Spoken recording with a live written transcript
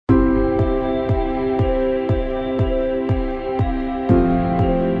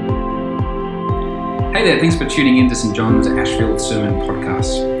Hey there, thanks for tuning in to St John's Ashfield Sermon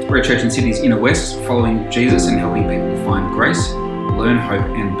Podcast. We're a church in Sydney's inner west, following Jesus and helping people find grace, learn hope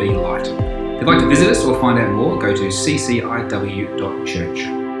and be light. If you'd like to visit us or find out more, go to cciw.church.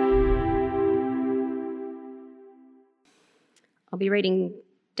 I'll be reading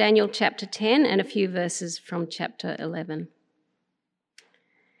Daniel chapter 10 and a few verses from chapter 11.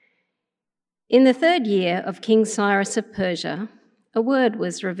 In the 3rd year of King Cyrus of Persia, a word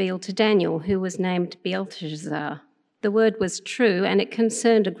was revealed to Daniel, who was named Belteshazzar. The word was true, and it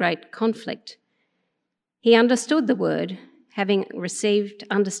concerned a great conflict. He understood the word, having received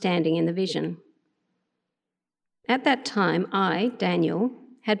understanding in the vision. At that time, I, Daniel,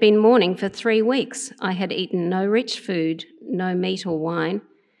 had been mourning for 3 weeks. I had eaten no rich food, no meat or wine.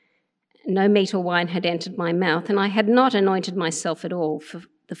 No meat or wine had entered my mouth, and I had not anointed myself at all for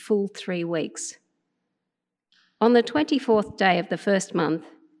the full 3 weeks. On the 24th day of the first month,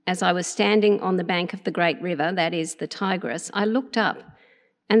 as I was standing on the bank of the great river, that is, the Tigris, I looked up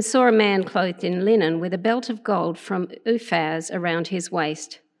and saw a man clothed in linen with a belt of gold from Uphaz around his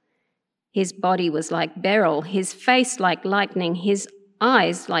waist. His body was like beryl, his face like lightning, his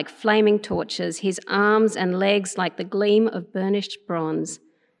eyes like flaming torches, his arms and legs like the gleam of burnished bronze,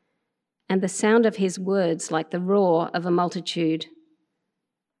 and the sound of his words like the roar of a multitude.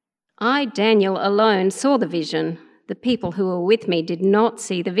 I, Daniel, alone saw the vision. The people who were with me did not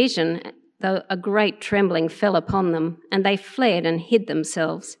see the vision, though a great trembling fell upon them, and they fled and hid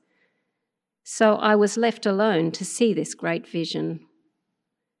themselves. So I was left alone to see this great vision.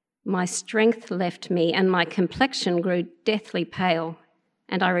 My strength left me, and my complexion grew deathly pale,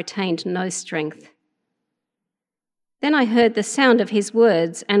 and I retained no strength. Then I heard the sound of his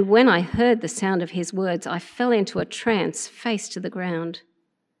words, and when I heard the sound of his words, I fell into a trance, face to the ground.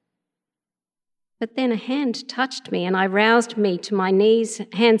 But then a hand touched me, and I roused me to my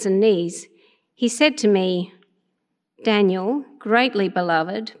hands and knees. He said to me, "Daniel, greatly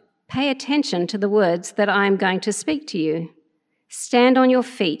beloved, pay attention to the words that I am going to speak to you. Stand on your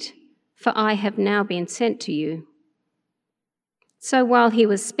feet, for I have now been sent to you." So while he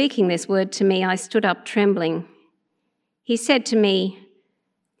was speaking this word to me, I stood up trembling. He said to me,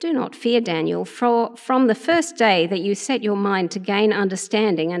 "Do not fear, Daniel, for from the first day that you set your mind to gain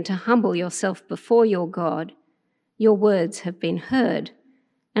understanding and to humble yourself before your God, your words have been heard,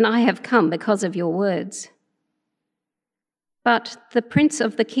 and I have come because of your words." But the prince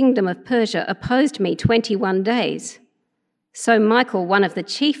of the kingdom of Persia opposed me 21 days. So Michael, one of the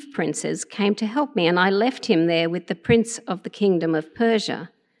chief princes, came to help me, and I left him there with the prince of the kingdom of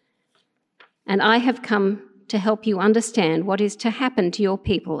Persia. And I have come to help you understand what is to happen to your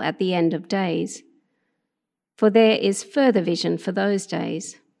people at the end of days. For there is further vision for those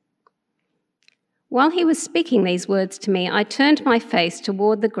days. While he was speaking these words to me, I turned my face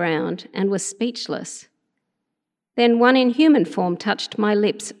toward the ground and was speechless. Then one in human form touched my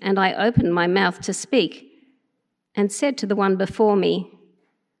lips, and I opened my mouth to speak and said to the one before me,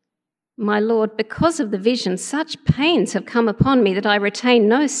 "My Lord, because of the vision, such pains have come upon me that I retain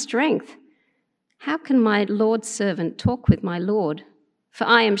no strength. How can my Lord's servant talk with my Lord? For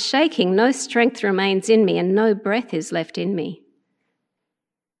I am shaking, no strength remains in me, and no breath is left in me."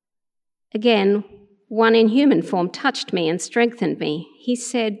 Again, one in human form touched me and strengthened me. He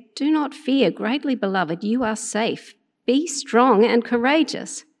said, "Do not fear, greatly beloved, you are safe. Be strong and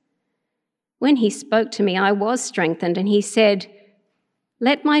courageous." When he spoke to me, I was strengthened, and he said,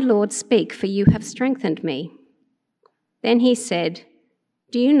 "Let my Lord speak, for you have strengthened me." Then he said,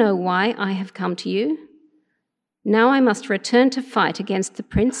 "Do you know why I have come to you? Now I must return to fight against the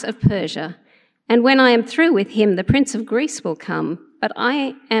prince of Persia, and when I am through with him, the prince of Greece will come. But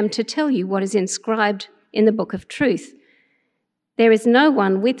I am to tell you what is inscribed in the book of truth. There is no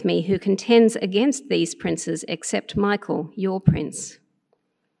one with me who contends against these princes except Michael, your prince."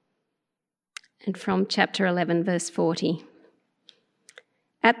 And from chapter 11, verse 40.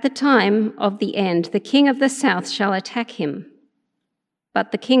 "At the time of the end, the king of the south shall attack him.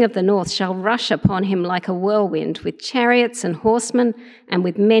 But the king of the north shall rush upon him like a whirlwind, with chariots and horsemen and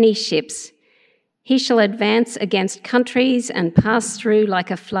with many ships. He shall advance against countries and pass through like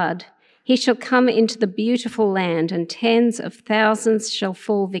a flood. He shall come into the beautiful land, and tens of thousands shall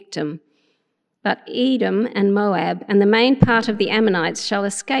fall victim. But Edom and Moab and the main part of the Ammonites shall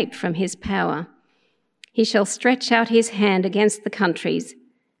escape from his power. He shall stretch out his hand against the countries,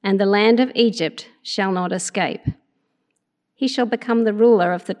 and the land of Egypt shall not escape. He shall become the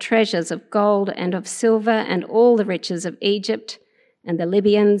ruler of the treasures of gold and of silver and all the riches of Egypt, and the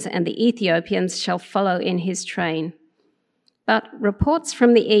Libyans and the Ethiopians shall follow in his train. But reports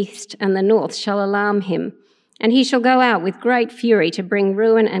from the east and the north shall alarm him, And he shall go out with great fury to bring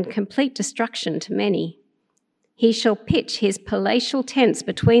ruin and complete destruction to many. He shall pitch his palatial tents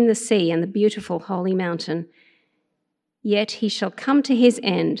between the sea and the beautiful holy mountain. Yet he shall come to his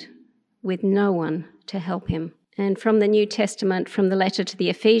end with no one to help him. And from the New Testament, from the letter to the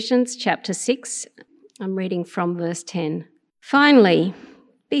Ephesians, chapter 6, I'm reading from verse 10. Finally,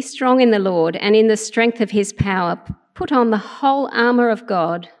 be strong in the Lord and in the strength of his power. Put on the whole armour of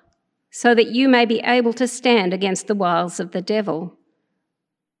God, so that you may be able to stand against the wiles of the devil.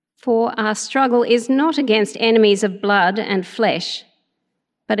 For our struggle is not against enemies of blood and flesh,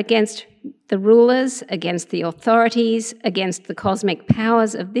 but against the rulers, against the authorities, against the cosmic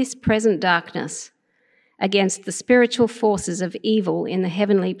powers of this present darkness, against the spiritual forces of evil in the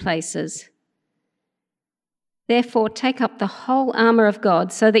heavenly places. Therefore, take up the whole armour of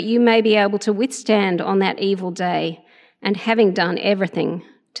God, so that you may be able to withstand on that evil day, and having done everything,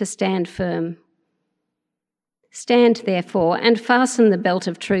 to stand firm. Stand, therefore, and fasten the belt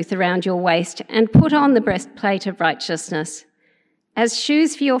of truth around your waist, and put on the breastplate of righteousness. As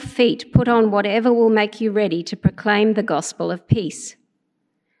shoes for your feet, put on whatever will make you ready to proclaim the gospel of peace.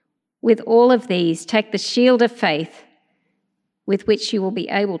 With all of these, take the shield of faith, with which you will be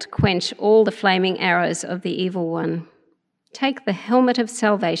able to quench all the flaming arrows of the evil one. Take the helmet of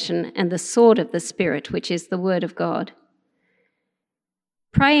salvation and the sword of the Spirit, which is the word of God.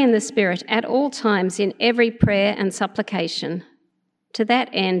 Pray in the Spirit at all times in every prayer and supplication. To that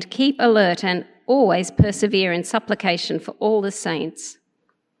end, keep alert and always persevere in supplication for all the saints.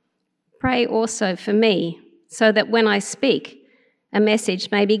 Pray also for me, so that when I speak, a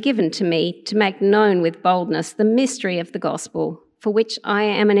message may be given to me to make known with boldness the mystery of the gospel, for which I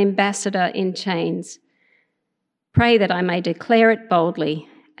am an ambassador in chains. Pray that I may declare it boldly,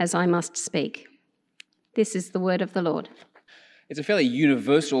 as I must speak. This is the word of the Lord. It's a fairly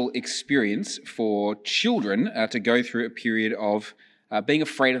universal experience for children to go through a period of being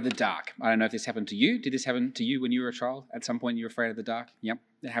afraid of the dark. I don't know if this happened to you. Did this happen to you when you were a child? At some point you were afraid of the dark? Yep,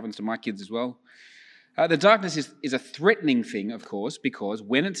 it happens to my kids as well. The darkness is a threatening thing, of course, because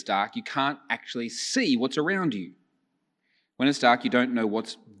when it's dark, you can't actually see what's around you. When it's dark, you don't know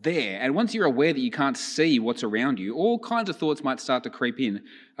what's there. And once you're aware that you can't see what's around you, all kinds of thoughts might start to creep in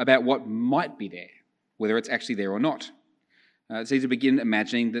about what might be there, whether it's actually there or not. It's easy to begin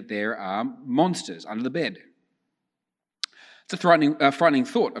imagining that there are monsters under the bed. It's a frightening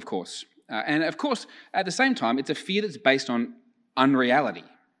thought, of course. And of course, at the same time, it's a fear that's based on unreality,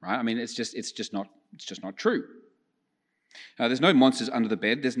 right? I mean, it's just not true. There's no monsters under the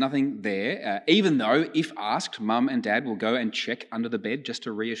bed. There's nothing there. Even though, if asked, mum and dad will go and check under the bed just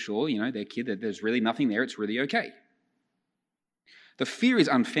to reassure, their kid that there's really nothing there. It's really okay. The fear is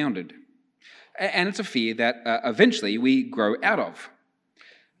unfounded. And it's a fear that eventually we grow out of,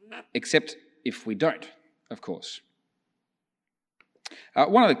 except if we don't, of course.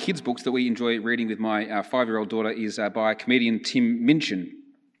 One of the kids' books that we enjoy reading with my 5-year-old daughter is by comedian Tim Minchin.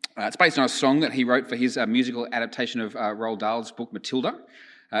 It's based on a song that he wrote for his musical adaptation of Roald Dahl's book Matilda.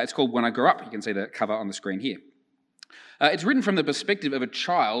 It's called When I Grow Up. You can see the cover on the screen here. It's written from the perspective of a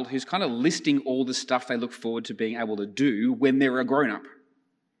child who's kind of listing all the stuff they look forward to being able to do when they're a grown-up.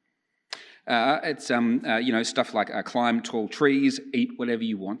 It's stuff like climb tall trees, eat whatever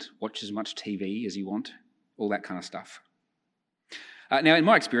you want, watch as much TV as you want, all that kind of stuff. Now, in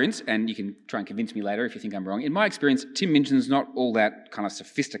my experience, and you can try and convince me later if you think I'm wrong, in my experience, Tim Minchin's not all that kind of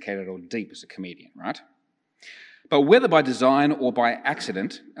sophisticated or deep as a comedian, right? But whether by design or by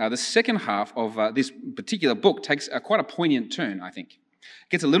accident, the second half of this particular book takes quite a poignant turn, I think.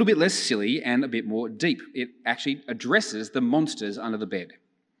 It gets a little bit less silly and a bit more deep. It actually addresses the monsters under the bed.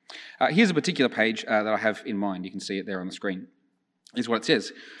 Here's a particular page that I have in mind. You can see it there on the screen. Here's what it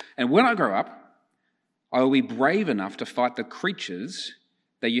says. And when I grow up, I will be brave enough to fight the creatures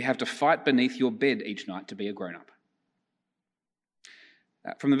that you have to fight beneath your bed each night to be a grown-up.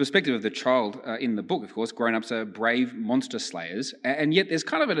 From the perspective of the child in the book, of course, grown-ups are brave monster slayers, and yet there's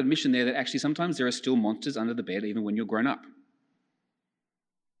kind of an admission there that actually sometimes there are still monsters under the bed even when you're grown up.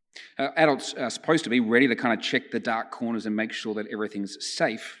 Adults are supposed to be ready to kind of check the dark corners and make sure that everything's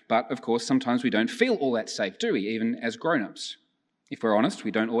safe, but of course sometimes we don't feel all that safe, do we, even as grown-ups? If we're honest,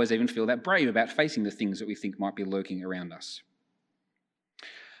 we don't always even feel that brave about facing the things that we think might be lurking around us.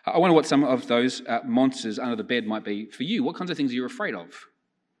 I wonder what some of those monsters under the bed might be for you. What kinds of things are you afraid of?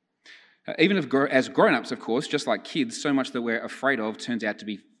 Even as grown-ups, of course, just like kids, so much that we're afraid of turns out to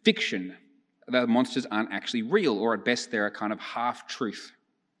be fiction. The monsters aren't actually real, or at best they're a kind of half-truth.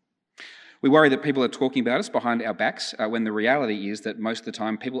 We worry that people are talking about us behind our backs, when the reality is that most of the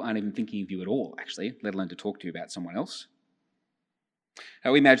time people aren't even thinking of you at all, actually, let alone to talk to you about someone else.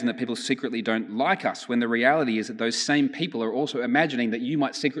 We imagine that people secretly don't like us, when the reality is that those same people are also imagining that you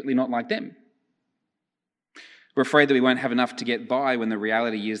might secretly not like them. We're afraid that we won't have enough to get by, when the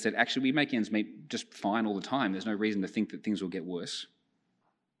reality is that actually we make ends meet just fine all the time. There's no reason to think that things will get worse.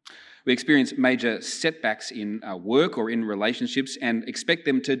 We experience major setbacks in our work or in relationships and expect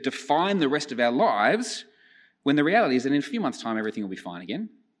them to define the rest of our lives, when the reality is that in a few months' time everything will be fine again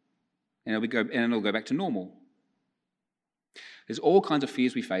and it'll go back to normal. There's all kinds of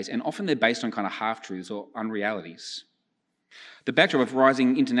fears we face, and often they're based on kind of half-truths or unrealities. The backdrop of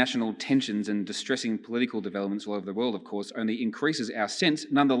rising international tensions and distressing political developments all over the world, of course, only increases our sense,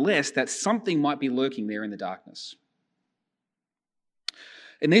 nonetheless, that something might be lurking there in the darkness.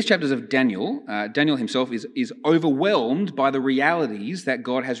 In these chapters of Daniel, Daniel himself is overwhelmed by the realities that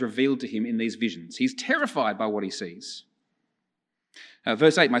God has revealed to him in these visions. He's terrified by what he sees.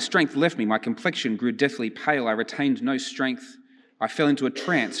 Verse 8, "My strength left me, my complexion grew deathly pale, I retained no strength. I fell into a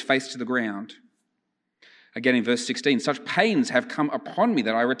trance, face to the ground." Again in verse 16, "Such pains have come upon me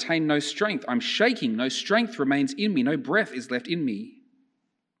that I retain no strength. I'm shaking, no strength remains in me, no breath is left in me."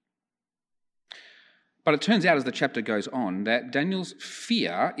 But it turns out as the chapter goes on that Daniel's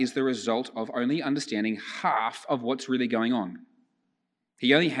fear is the result of only understanding half of what's really going on.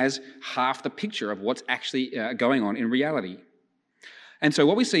 He only has half the picture of what's actually going on in reality. And so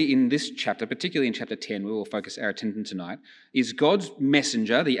what we see in this chapter, particularly in chapter 10, we will focus our attention tonight, is God's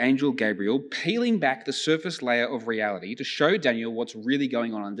messenger, the angel Gabriel, peeling back the surface layer of reality to show Daniel what's really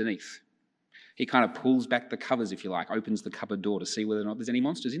going on underneath. He kind of pulls back the covers, if you like, opens the cupboard door to see whether or not there's any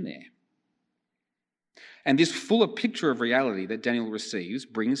monsters in there. And this fuller picture of reality that Daniel receives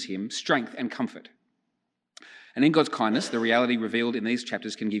brings him strength and comfort. And in God's kindness, the reality revealed in these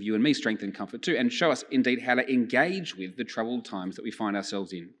chapters can give you and me strength and comfort too, and show us indeed how to engage with the troubled times that we find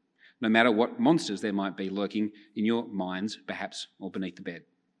ourselves in, no matter what monsters there might be lurking in your minds, perhaps, or beneath the bed.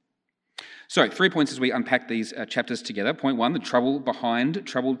 So, 3 points as we unpack these chapters together. Point 1, the trouble behind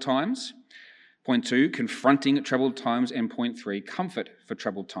troubled times. Point 2, confronting troubled times. And point 3, comfort for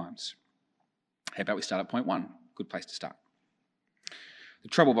troubled times. How about we start at point 1? Good place to start. The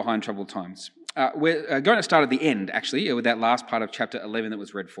trouble behind troubled times. We're going to start at the end, actually, with that last part of chapter 11 that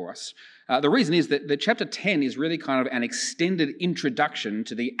was read for us. The reason is that chapter 10 is really kind of an extended introduction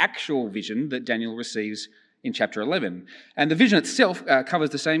to the actual vision that Daniel receives in chapter 11. And the vision itself covers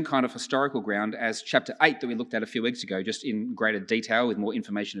the same kind of historical ground as chapter 8 that we looked at a few weeks ago, just in greater detail with more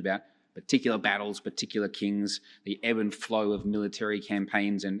information about particular battles, particular kings, the ebb and flow of military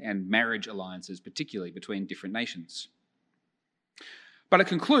campaigns and marriage alliances, particularly between different nations. But it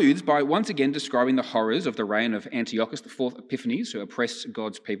concludes by once again describing the horrors of the reign of Antiochus IV Epiphanes, who oppressed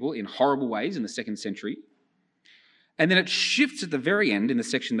God's people in horrible ways in the 2nd century. And then it shifts at the very end in the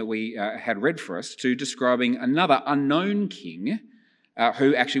section that we had read for us to describing another unknown king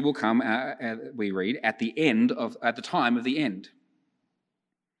who actually will come, we read, at the time of the end.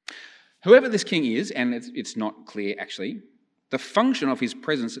 Whoever this king is, and it's not clear actually, the function of his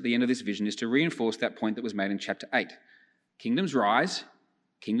presence at the end of this vision is to reinforce that point that was made in chapter 8. Kingdoms rise,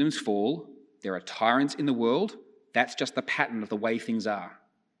 kingdoms fall, there are tyrants in the world. That's just the pattern of the way things are.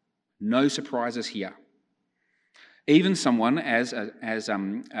 No surprises here. Even someone as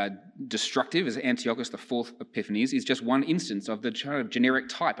destructive as Antiochus IV Epiphanes is just one instance of the generic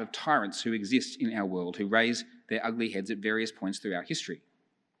type of tyrants who exist in our world, who raise their ugly heads at various points throughout history.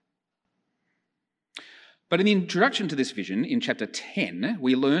 But in the introduction to this vision, in chapter 10,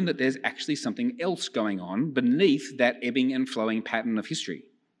 we learn that there's actually something else going on beneath that ebbing and flowing pattern of history.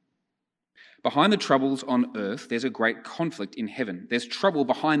 Behind the troubles on earth, there's a great conflict in heaven. There's trouble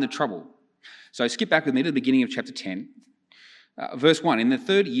behind the trouble. So skip back with me to the beginning of chapter 10. Verse 1, in the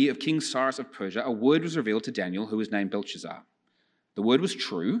 3rd year of King Cyrus of Persia, a word was revealed to Daniel, who was named Belshazzar. The word was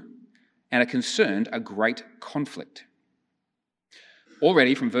true, and it concerned a great conflict.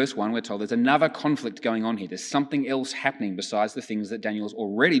 Already from verse 1, we're told there's another conflict going on here. There's something else happening besides the things that Daniel's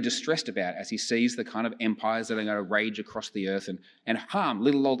already distressed about as he sees the kind of empires that are going to rage across the earth and harm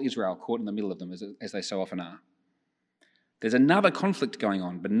little old Israel caught in the middle of them, as they so often are. There's another conflict going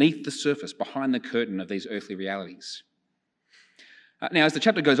on beneath the surface, behind the curtain of these earthly realities. Now, as the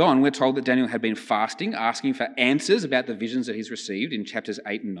chapter goes on, we're told that Daniel had been fasting, asking for answers about the visions that he's received in chapters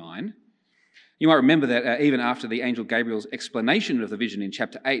 8 and 9. You might remember that even after the angel Gabriel's explanation of the vision in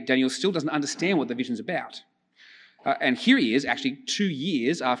chapter 8, Daniel still doesn't understand what the vision's about. And here he is, actually 2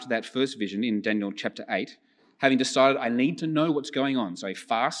 years after that first vision in Daniel chapter 8, having decided, I need to know what's going on. So he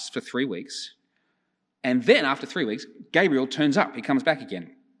fasts for 3 weeks. And then after 3 weeks, Gabriel turns up. He comes back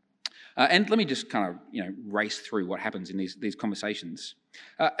again. And let me just kind of, race through what happens in these conversations.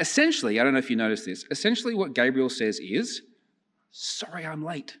 Essentially, I don't know if you noticed this, essentially what Gabriel says is, sorry I'm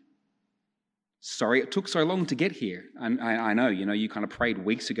late. Sorry it took so long to get here. And I know, you kind of prayed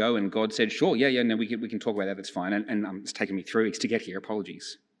weeks ago and God said, sure, no, we can talk about that, that's fine. And it's taken me 3 weeks to get here,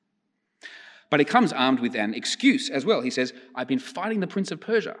 apologies. But he comes armed with an excuse as well. He says, I've been fighting the Prince of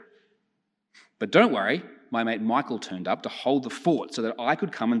Persia. But don't worry, my mate Michael turned up to hold the fort so that I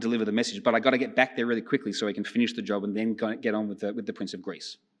could come and deliver the message, but I got to get back there really quickly so he can finish the job and then get on with the Prince of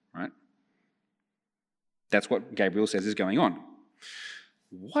Greece, right? That's what Gabriel says is going on.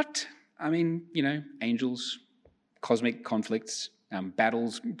 What? I mean, angels, cosmic conflicts,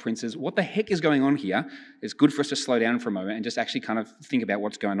 battles, princes. What the heck is going on here? It's good for us to slow down for a moment and just actually kind of think about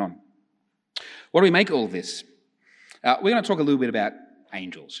what's going on. What do we make of all this? We're going to talk a little bit about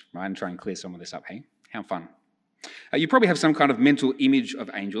angels, right, and try and clear some of this up, hey? How fun. You probably have some kind of mental image of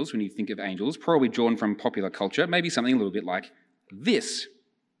angels when you think of angels, probably drawn from popular culture, maybe something a little bit like this.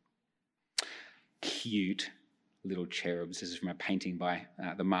 Cute little cherubs. This is from a painting by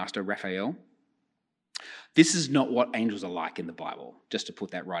the master Raphael. This is not what angels are like in the Bible, just to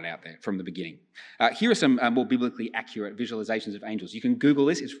put that right out there from the beginning. Here are some more biblically accurate visualizations of angels. You can Google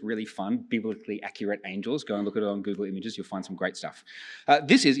this. It's really fun, biblically accurate angels. Go and look at it on Google Images. You'll find some great stuff.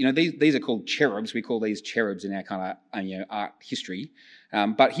 This is, these are called cherubs. We call these cherubs in our kind of art history.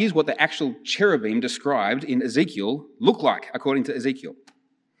 But here's what the actual cherubim described in Ezekiel look like, according to Ezekiel.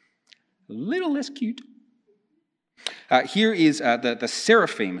 A little less cute. Here is the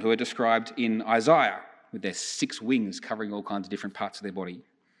seraphim who are described in Isaiah with their 6 wings covering all kinds of different parts of their body.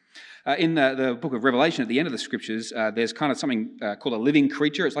 In the book of Revelation, at the end of the scriptures, there's kind of something called a living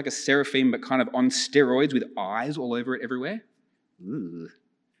creature. It's like a seraphim, but kind of on steroids with eyes all over it everywhere. Ugh.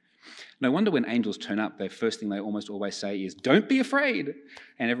 No wonder when angels turn up, the first thing they almost always say is, don't be afraid.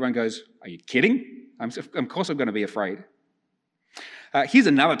 And everyone goes, are you kidding? Of course I'm going to be afraid. Here's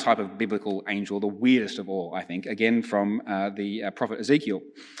another type of biblical angel, the weirdest of all, I think, again from the prophet Ezekiel.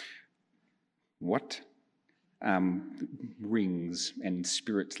 What? Rings and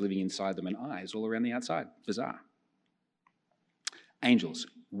spirits living inside them and eyes all around the outside. Bizarre. Angels.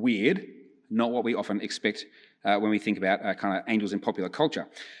 Weird. Not what we often expect when we think about kind of angels in popular culture.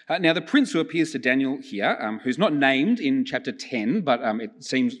 Now, the prince who appears to Daniel here, who's not named in chapter 10, but it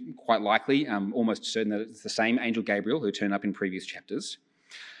seems quite likely, almost certain that it's the same angel Gabriel who turned up in previous chapters.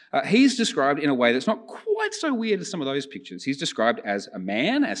 He's described in a way that's not quite so weird as some of those pictures. He's described as a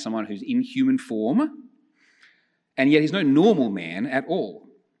man, as someone who's in human form, and yet he's no normal man at all.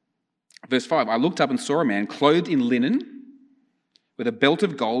 Verse 5, I looked up and saw a man clothed in linen, with a belt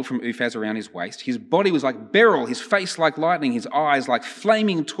of gold from Uphaz around his waist. His body was like beryl, his face like lightning, his eyes like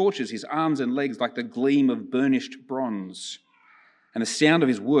flaming torches, his arms and legs like the gleam of burnished bronze, and the sound of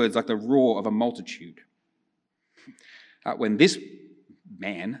his words like the roar of a multitude. When this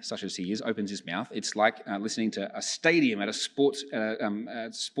man, such as he is, opens his mouth, it's like listening to a stadium at a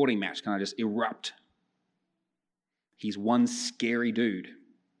sporting match kind of just erupt. He's one scary dude.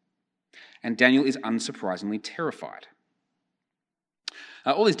 And Daniel is unsurprisingly terrified.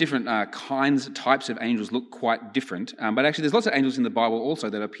 All these different types of angels look quite different, but actually there's lots of angels in the Bible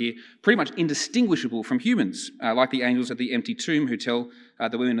also that appear pretty much indistinguishable from humans, like the angels at the empty tomb who tell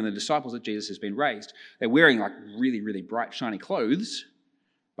the women and the disciples that Jesus has been raised. They're wearing like really, really bright, shiny clothes,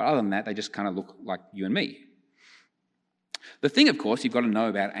 but other than that, they just kind of look like you and me. The thing, of course, you've got to know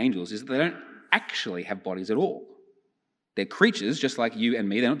about angels is that they don't actually have bodies at all. They're creatures just like you and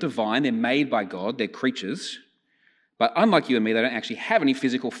me. They're not divine. They're made by God. They're creatures. But unlike you and me, they don't actually have any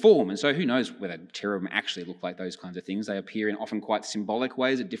physical form. And so who knows whether cherubim actually look like those kinds of things. They appear in often quite symbolic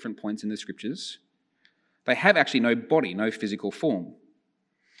ways at different points in the scriptures. They have actually no body, no physical form.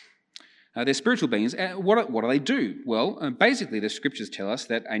 They're spiritual beings. What do they do? Well, basically the scriptures tell us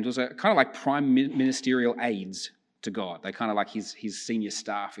that angels are kind of like prime ministerial aides to God. They're kind of like his senior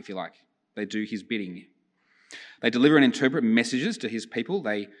staff, if you like. They do his bidding. They deliver and interpret messages to his people.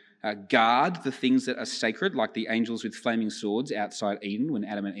 They guard the things that are sacred, like the angels with flaming swords outside Eden when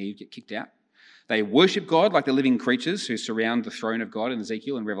Adam and Eve get kicked out. They worship God like the living creatures who surround the throne of God in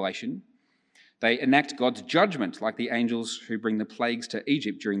Ezekiel and Revelation. They enact God's judgment like the angels who bring the plagues to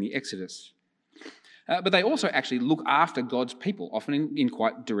Egypt during the Exodus. But they also actually look after God's people, often in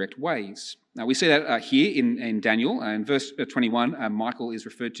quite direct ways. Now, we see that here in Daniel. In verse 21, Michael is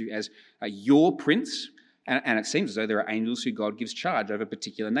referred to as your prince. And it seems as though there are angels who God gives charge over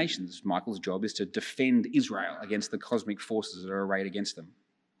particular nations. Michael's job is to defend Israel against the cosmic forces that are arrayed against them.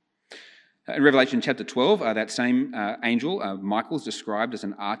 In Revelation chapter 12, that same angel, Michael, is described as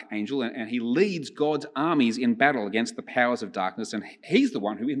an archangel, and he leads God's armies in battle against the powers of darkness, and he's the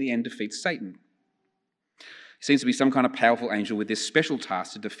one who in the end defeats Satan. He seems to be some kind of powerful angel with this special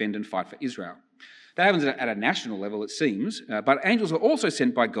task to defend and fight for Israel. That happens at a national level, it seems, but angels are also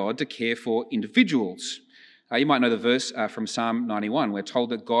sent by God to care for individuals. You might know the verse from Psalm 91. We're told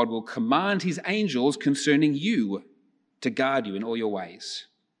that God will command his angels concerning you to guard you in all your ways.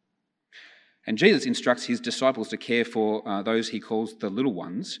 And Jesus instructs his disciples to care for those he calls the little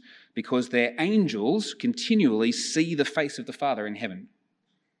ones because their angels continually see the face of the Father in heaven.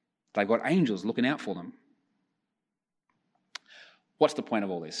 They've got angels looking out for them. What's the point of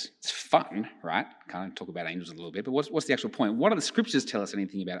all this? It's fun, right? Kind of talk about angels a little bit, but what's the actual point? What do the scriptures tell us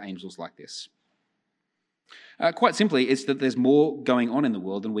anything about angels like this? Quite simply, it's that there's more going on in the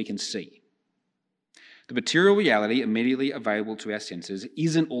world than we can see. The material reality immediately available to our senses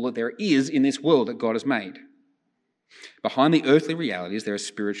isn't all that there is in this world that God has made. Behind the earthly realities, there are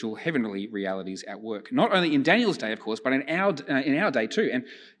spiritual, heavenly realities at work. Not only in Daniel's day, of course, but in our day too. And,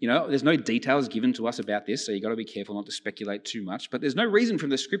 there's no details given to us about this, so you've got to be careful not to speculate too much. But there's no reason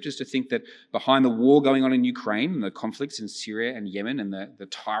from the scriptures to think that behind the war going on in Ukraine and the conflicts in Syria and Yemen and the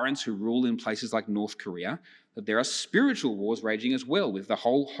tyrants who rule in places like North Korea, that there are spiritual wars raging as well, with the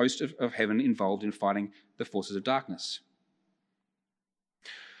whole host of heaven involved in fighting the forces of darkness.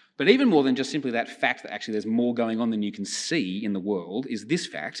 But even more than just simply that fact that actually there's more going on than you can see in the world is this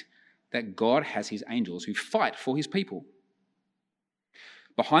fact that God has his angels who fight for his people.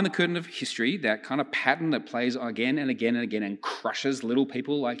 Behind the curtain of history, that kind of pattern that plays again and again and again and crushes little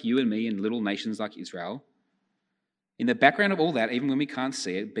people like you and me and little nations like Israel, in the background of all that, even when we can't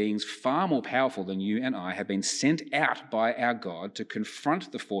see it, beings far more powerful than you and I have been sent out by our God to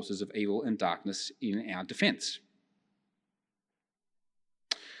confront the forces of evil and darkness in our defense.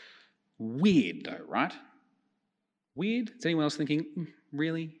 Weird though, right? Weird? Is anyone else thinking,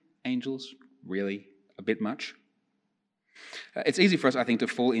 really? Angels? Really? A bit much? It's easy for us, I think, to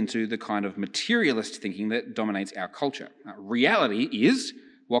fall into the kind of materialist thinking that dominates our culture. Reality is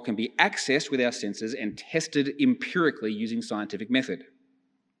what can be accessed with our senses and tested empirically using scientific method.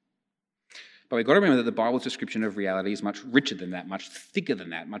 But we've got to remember that the Bible's description of reality is much richer than that, much thicker than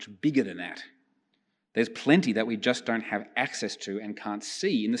that, much bigger than that. There's plenty that we just don't have access to and can't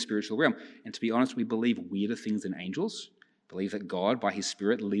see in the spiritual realm. And to be honest, we believe weirder things than angels. Believe that God, by his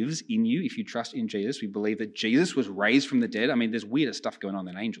Spirit, lives in you if you trust in Jesus. We believe that Jesus was raised from the dead. I mean, there's weirder stuff going on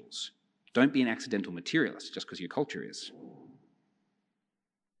than angels. Don't be an accidental materialist just because your culture is.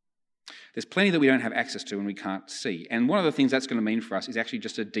 There's plenty that we don't have access to and we can't see. And one of the things that's going to mean for us is actually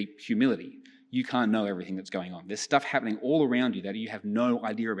just a deep humility. You can't know everything that's going on. There's stuff happening all around you that you have no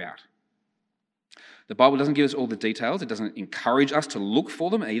idea about. The Bible doesn't give us all the details. It doesn't encourage us to look for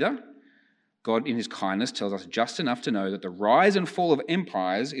them either. God, in his kindness, tells us just enough to know that the rise and fall of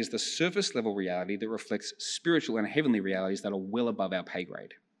empires is the surface level reality that reflects spiritual and heavenly realities that are well above our pay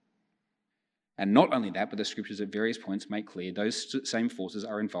grade. And not only that, but the scriptures at various points make clear those same forces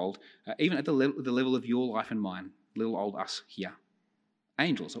are involved even at the level of your life and mine, little old us here.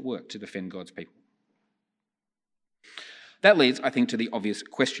 Angels at work to defend God's people. That leads, I think, to the obvious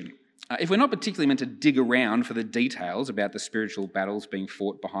question. If we're not particularly meant to dig around for the details about the spiritual battles being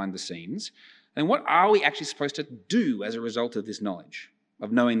fought behind the scenes, then what are we actually supposed to do as a result of this knowledge,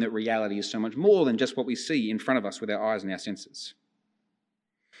 of knowing that reality is so much more than just what we see in front of us with our eyes and our senses?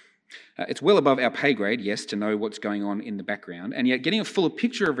 It's well above our pay grade, yes, to know what's going on in the background, and yet getting a fuller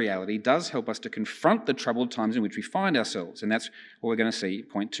picture of reality does help us to confront the troubled times in which we find ourselves, and that's what we're going to see,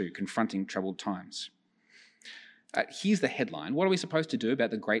 point 2, confronting troubled times. Here's the headline. What are we supposed to do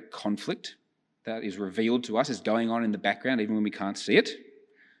about the great conflict that is revealed to us is going on in the background even when we can't see it?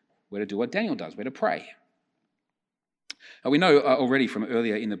 We're to do what Daniel does. We're to pray. We know already from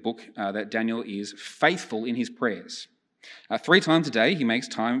earlier in the book that Daniel is faithful in his prayers. 3 times a day he makes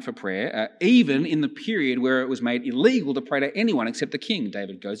time for prayer, even in the period where it was made illegal to pray to anyone except the king.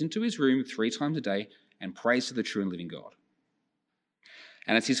 David goes into his room 3 times a day and prays to the true and living God.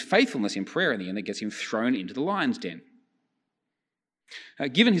 And it's his faithfulness in prayer in the end that gets him thrown into the lion's den.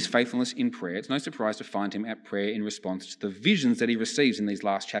 Given his faithfulness in prayer, it's no surprise to find him at prayer in response to the visions that he receives in these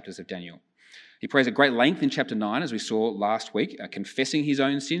last chapters of Daniel. He prays at great length in chapter 9, as we saw last week, confessing his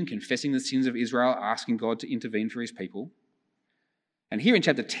own sin, confessing the sins of Israel, asking God to intervene for his people. And here in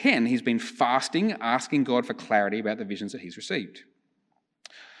chapter 10, he's been fasting, asking God for clarity about the visions that he's received.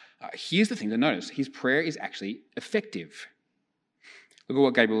 Here's the thing to notice. His prayer is actually effective. Look at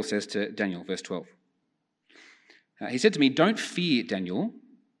what Gabriel says to Daniel, verse 12. He said to me, "Don't fear, Daniel,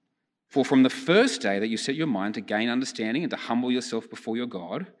 for from the first day that you set your mind to gain understanding and to humble yourself before your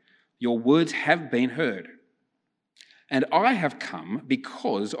God, your words have been heard. And I have come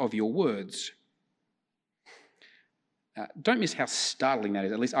because of your words." Don't miss how startling that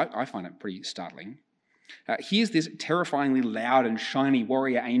is. At least I find it pretty startling. Here's this terrifyingly loud and shiny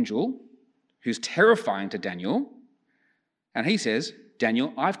warrior angel who's terrifying to Daniel. And he says,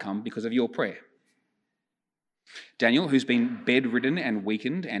 Daniel, I've come because of your prayer. Daniel, who's been bedridden and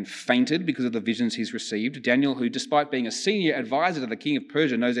weakened and fainted because of the visions he's received. Daniel, who, despite being a senior advisor to the king of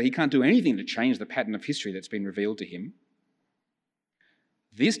Persia, knows that he can't do anything to change the pattern of history that's been revealed to him.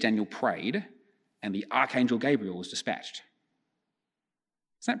 This Daniel prayed, and the archangel Gabriel was dispatched.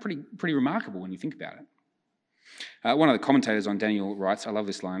 Isn't that pretty remarkable when you think about it? One of the commentators on Daniel writes, I love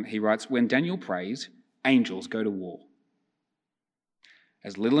this line, he writes, when Daniel prays, angels go to war.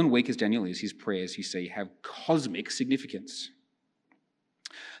 As little and weak as Daniel is, his prayers, you see, have cosmic significance.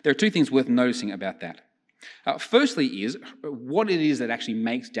 There are two things worth noticing about that. Firstly is what it is that actually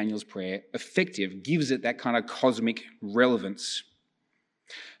makes Daniel's prayer effective, gives it that kind of cosmic relevance.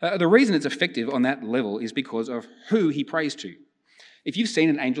 The reason it's effective on that level is because of who he prays to. If you've seen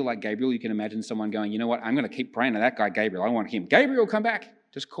an angel like Gabriel, you can imagine someone going, you know what, I'm going to keep praying to that guy Gabriel. I want him. Gabriel, come back.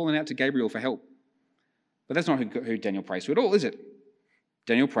 Just calling out to Gabriel for help. But that's not who Daniel prays to at all, is it?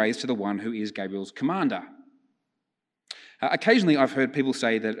 Daniel prays to the one who is Gabriel's commander. Occasionally I've heard people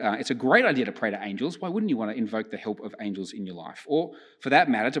say that it's a great idea to pray to angels. Why wouldn't you want to invoke the help of angels in your life? Or, for that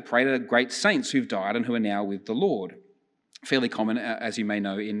matter, to pray to great saints who've died and who are now with the Lord. Fairly common, as you may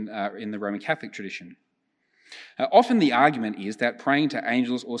know, in the Roman Catholic tradition. Often the argument is that praying to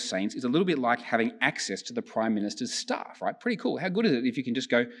angels or saints is a little bit like having access to the Prime Minister's staff, right? Pretty cool. How good is it if you can just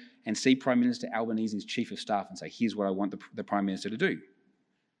go and see Prime Minister Albanese's Chief of Staff and say, here's what I want the Prime Minister to do.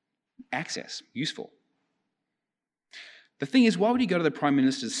 Access, useful. The thing is, why would you go to the Prime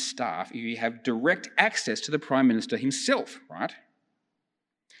Minister's staff if you have direct access to the Prime Minister himself, right?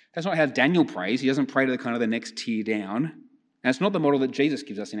 That's not how Daniel prays. He doesn't pray to the next tier down. And it's not the model that Jesus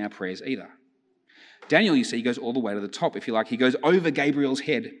gives us in our prayers either. Daniel, you see, goes all the way to the top, if you like. He goes over Gabriel's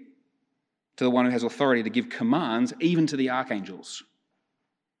head to the one who has authority to give commands even to the archangels.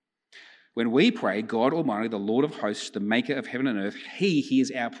 When we pray, God Almighty, the Lord of hosts, the maker of heaven and earth, he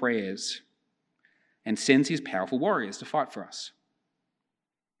hears our prayers and sends his powerful warriors to fight for us.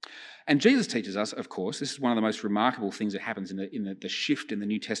 And Jesus teaches us, of course, this is one of the most remarkable things that happens in the shift in the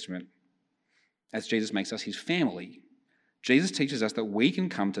New Testament as Jesus makes us his family. Jesus teaches us that we can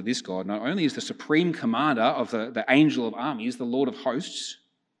come to this God not only as the supreme commander of the angel of armies, the Lord of hosts,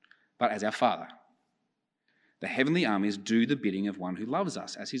 but as our Father. The heavenly armies do the bidding of one who loves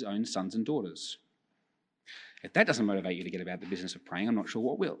us as his own sons and daughters. If that doesn't motivate you to get about the business of praying, I'm not sure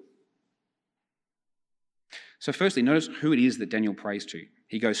what will. So firstly, notice who it is that Daniel prays to.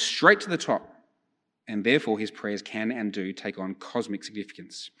 He goes straight to the top, and therefore his prayers can and do take on cosmic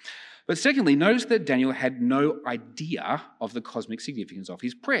significance. But secondly, notice that Daniel had no idea of the cosmic significance of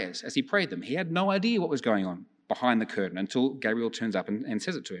his prayers as he prayed them. He had no idea what was going on behind the curtain until Gabriel turns up and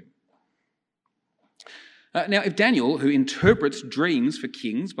says it to him. Now, if Daniel, who interprets dreams for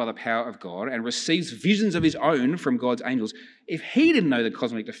kings by the power of God and receives visions of his own from God's angels, if he didn't know the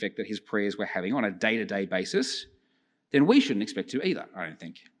cosmic effect that his prayers were having on a day-to-day basis, then we shouldn't expect to either, I don't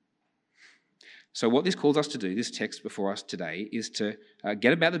think. So what this calls us to do, this text before us today, is to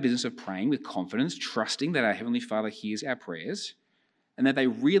get about the business of praying with confidence, trusting that our Heavenly Father hears our prayers and that they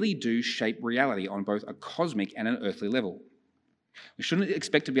really do shape reality on both a cosmic and an earthly level. We shouldn't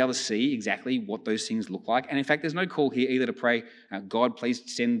expect to be able to see exactly what those things look like. And in fact, there's no call here either to pray, God, please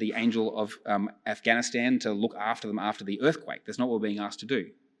send the angel of Afghanistan to look after them after the earthquake. That's not what we're being asked to do.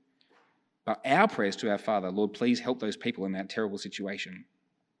 But our prayers to our Father, Lord, please help those people in that terrible situation,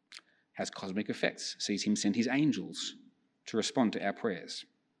 has cosmic effects, sees him send his angels to respond to our prayers.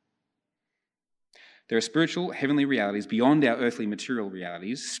 There are spiritual, heavenly realities beyond our earthly material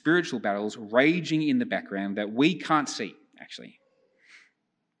realities, spiritual battles raging in the background that we can't see, actually.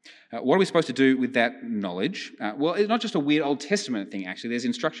 What are we supposed to do with that knowledge? Well, it's not just a weird Old Testament thing, actually. There's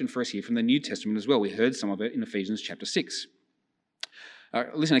instruction for us here from the New Testament as well. We heard some of it in Ephesians chapter 6.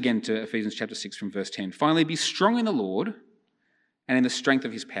 Listen again to Ephesians chapter 6 from verse 10. Finally, be strong in the Lord and in the strength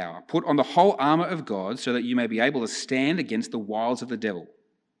of his power. Put on the whole armour of God so that you may be able to stand against the wiles of the devil.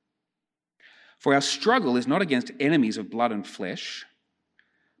 For our struggle is not against enemies of blood and flesh,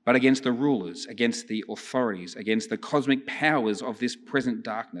 but against the rulers, against the authorities, against the cosmic powers of this present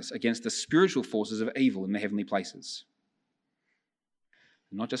darkness, against the spiritual forces of evil in the heavenly places.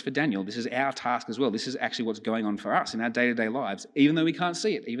 Not just for Daniel, this is our task as well. This is actually what's going on for us in our day-to-day lives, even though we can't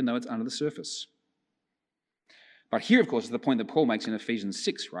see it, even though it's under the surface. But here, of course, is the point that Paul makes in Ephesians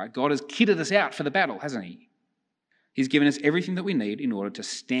 6, right? God has kitted us out for the battle, hasn't he? He's given us everything that we need in order to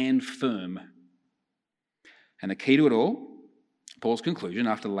stand firm. And the key to it all, Paul's conclusion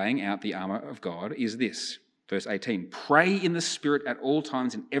after laying out the armour of God, is this, verse 18, pray in the Spirit at all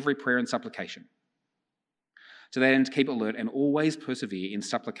times in every prayer and supplication. To that end, keep alert and always persevere in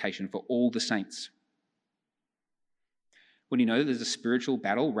supplication for all the saints. When you know that there's a spiritual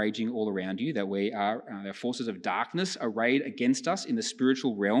battle raging all around you, that the forces of darkness arrayed against us in the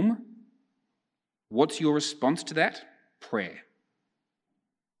spiritual realm, what's your response to that? Prayer.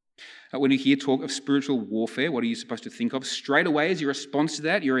 When you hear talk of spiritual warfare, what are you supposed to think of? Straight away as your response to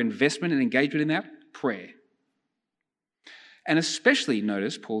that, your investment and engagement in that? Prayer. And especially,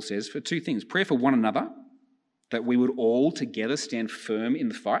 notice, Paul says, for two things. Prayer for one another, that we would all together stand firm in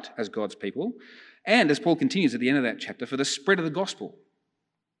the fight as God's people. And as Paul continues at the end of that chapter, for the spread of the gospel.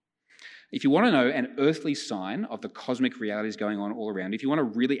 If you want to know an earthly sign of the cosmic realities going on all around, if you want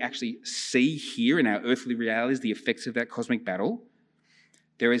to really actually see here in our earthly realities the effects of that cosmic battle,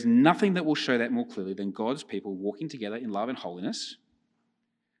 there is nothing that will show that more clearly than God's people walking together in love and holiness,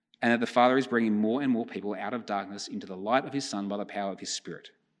 and that the Father is bringing more and more people out of darkness into the light of his Son by the power of his Spirit.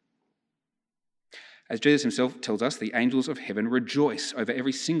 As Jesus himself tells us, the angels of heaven rejoice over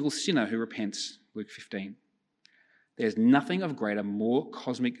every single sinner who repents, Luke 15. There's nothing of greater, more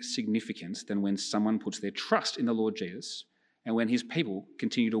cosmic significance than when someone puts their trust in the Lord Jesus and when his people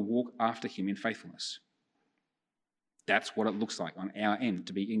continue to walk after him in faithfulness. That's what it looks like on our end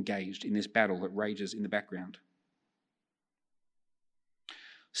to be engaged in this battle that rages in the background.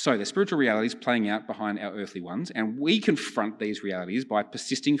 So the spiritual realities playing out behind our earthly ones, and we confront these realities by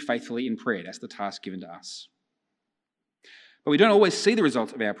persisting faithfully in prayer. That's the task given to us. But we don't always see the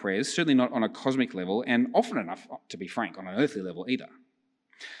results of our prayers, certainly not on a cosmic level, and often enough, to be frank, on an earthly level either.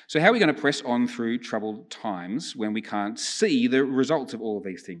 So how are we going to press on through troubled times when we can't see the results of all of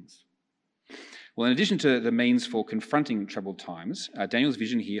these things? Well, in addition to the means for confronting troubled times, Daniel's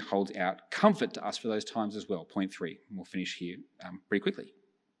vision here holds out comfort to us for those times as well. Point 3, and we'll finish here pretty quickly.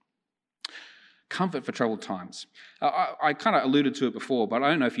 Comfort for troubled times. I kind of alluded to it before, but I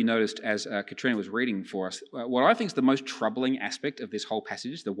don't know if you noticed as Katrina was reading for us, what I think is the most troubling aspect of this whole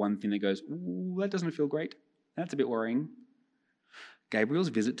passage, the one thing that goes, ooh, that doesn't feel great, that's a bit worrying. Gabriel's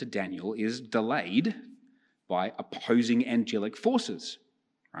visit to Daniel is delayed by opposing angelic forces,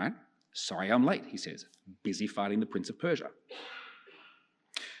 right? Sorry I'm late, he says, busy fighting the Prince of Persia.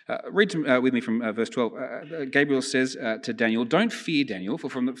 Read with me from verse 12. Gabriel says to Daniel, "Don't fear, Daniel, for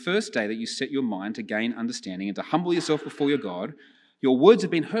from the first day that you set your mind to gain understanding and to humble yourself before your God, your words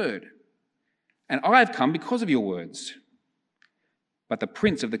have been heard, and I have come because of your words. But the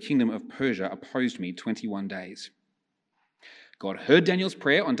prince of the kingdom of Persia opposed me 21 days." God heard Daniel's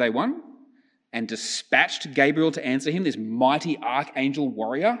prayer on day 1 and dispatched Gabriel to answer him, this mighty archangel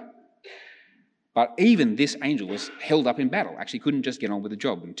warrior. But even this angel was held up in battle, actually couldn't just get on with the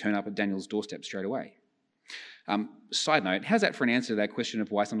job and turn up at Daniel's doorstep straight away. Side note, how's that for an answer to that question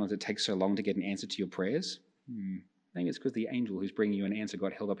of why sometimes it takes so long to get an answer to your prayers? Maybe it's because the angel who's bringing you an answer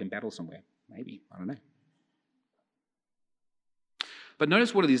got held up in battle somewhere. Maybe, I don't know. But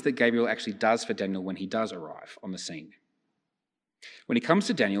notice what it is that Gabriel actually does for Daniel when he does arrive on the scene. When he comes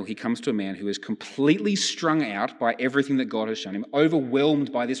to Daniel, he comes to a man who is completely strung out by everything that God has shown him,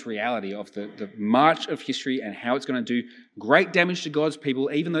 overwhelmed by this reality of the march of history and how it's going to do great damage to God's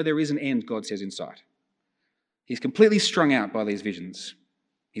people, even though there is an end, God says, in sight. He's completely strung out by these visions.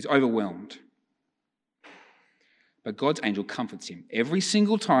 He's overwhelmed. But God's angel comforts him. Every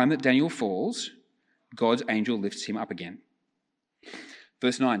single time that Daniel falls, God's angel lifts him up again.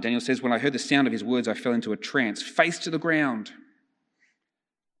 Verse 9, Daniel says, "When I heard the sound of his words, I fell into a trance, face to the ground.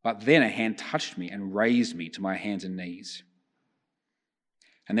 But then a hand touched me and raised me to my hands and knees."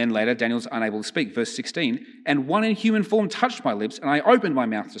 And then later, Daniel's unable to speak. Verse 16, "And one in human form touched my lips, and I opened my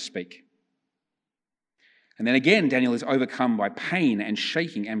mouth to speak." And then again, Daniel is overcome by pain and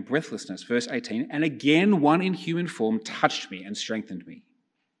shaking and breathlessness. Verse 18, "And again, one in human form touched me and strengthened me."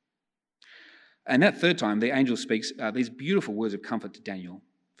 And that third time, the angel speaks these beautiful words of comfort to Daniel.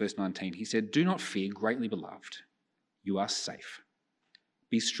 Verse 19, he said, "Do not fear, greatly beloved. You are safe.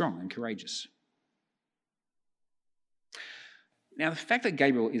 Be strong and courageous." Now, the fact that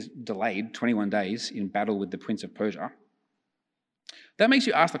Gabriel is delayed 21 days in battle with the Prince of Persia, that makes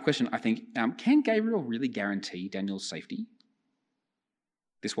you ask the question, I think, can Gabriel really guarantee Daniel's safety?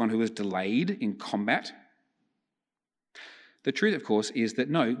 This one who was delayed in combat? The truth, of course, is that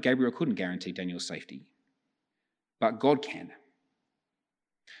no, Gabriel couldn't guarantee Daniel's safety, but God can.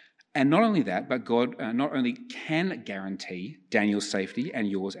 And not only that, but God not only can guarantee Daniel's safety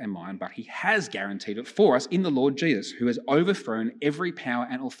and yours and mine, but he has guaranteed it for us in the Lord Jesus, who has overthrown every power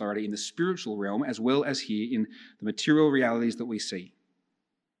and authority in the spiritual realm as well as here in the material realities that we see.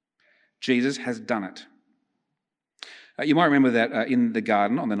 Jesus has done it. You might remember that in the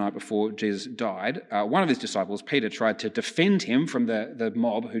garden on the night before Jesus died, one of his disciples, Peter, tried to defend him from the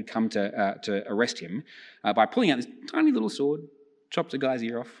mob who'd come to arrest him by pulling out this tiny little sword, chopped a guy's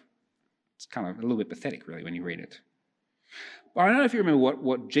ear off. It's kind of a little bit pathetic, really, when you read it. But I don't know if you remember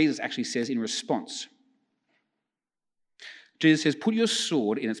what Jesus actually says in response. Jesus says, "Put your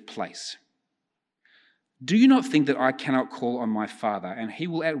sword in its place. Do you not think that I cannot call on my Father, and he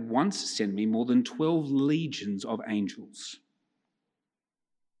will at once send me more than 12 legions of angels?"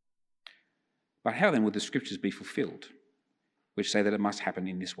 But how then would the scriptures be fulfilled, which say that it must happen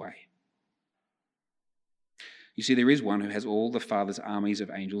in this way? You see, there is one who has all the Father's armies of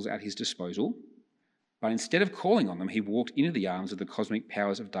angels at his disposal, but instead of calling on them, he walked into the arms of the cosmic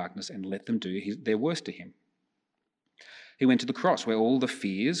powers of darkness and let them do their worst to him. He went to the cross where all the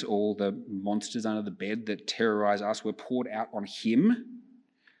fears, all the monsters under the bed that terrorize us were poured out on him.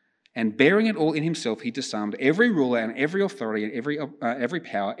 And bearing it all in himself, he disarmed every ruler and every authority and every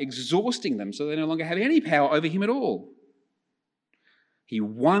power, exhausting them so they no longer have any power over him at all. He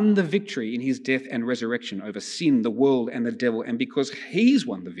won the victory in his death and resurrection over sin, the world, and the devil. And because he's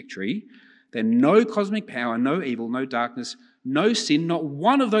won the victory, then no cosmic power, no evil, no darkness, no sin, not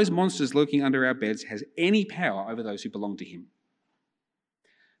one of those monsters lurking under our beds has any power over those who belong to him.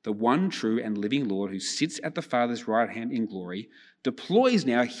 The one true and living Lord who sits at the Father's right hand in glory deploys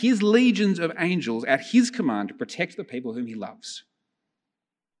now his legions of angels at his command to protect the people whom he loves.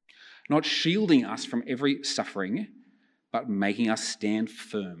 Not shielding us from every suffering, but making us stand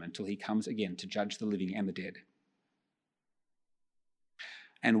firm until he comes again to judge the living and the dead.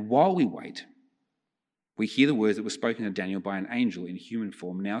 And while we wait, we hear the words that were spoken to Daniel by an angel in human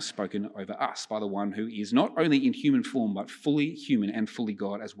form, now spoken over us by the one who is not only in human form, but fully human and fully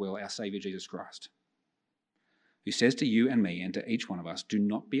God as well, our Saviour Jesus Christ, who says to you and me and to each one of us, "Do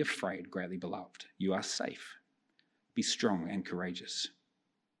not be afraid, greatly beloved. You are safe. Be strong and courageous."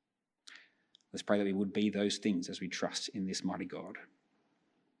 Let's pray that we would be those things as we trust in this mighty God.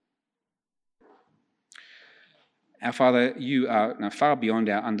 Our Father, you are far beyond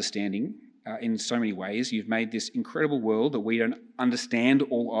our understanding in so many ways. You've made this incredible world that we don't understand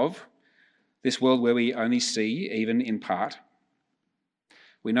all of, this world where we only see, even in part.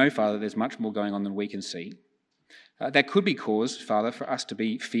 We know, Father, there's much more going on than we can see. That could be cause, Father, for us to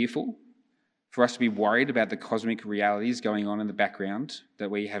be fearful, for us to be worried about the cosmic realities going on in the background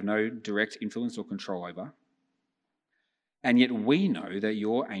that we have no direct influence or control over. And yet we know that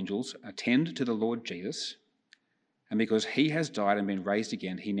your angels attend to the Lord Jesus, and because he has died and been raised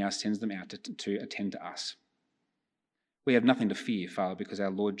again, he now sends them out to attend to us. We have nothing to fear, Father, because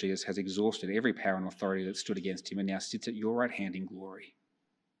our Lord Jesus has exhausted every power and authority that stood against him and now sits at your right hand in glory.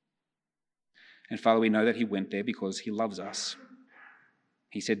 And Father, we know that he went there because he loves us.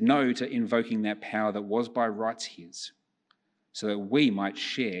 He said no to invoking that power that was by rights his, so that we might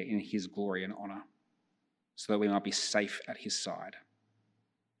share in his glory and honour, so that we might be safe at his side.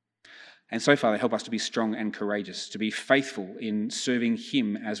 And so, Father, help us to be strong and courageous, to be faithful in serving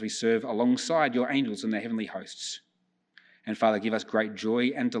him as we serve alongside your angels and their heavenly hosts. And Father, give us great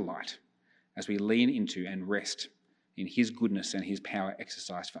joy and delight as we lean into and rest in his goodness and his power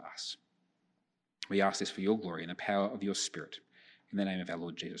exercised for us. We ask this for your glory and the power of your Spirit, in the name of our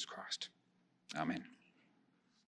Lord Jesus Christ. Amen.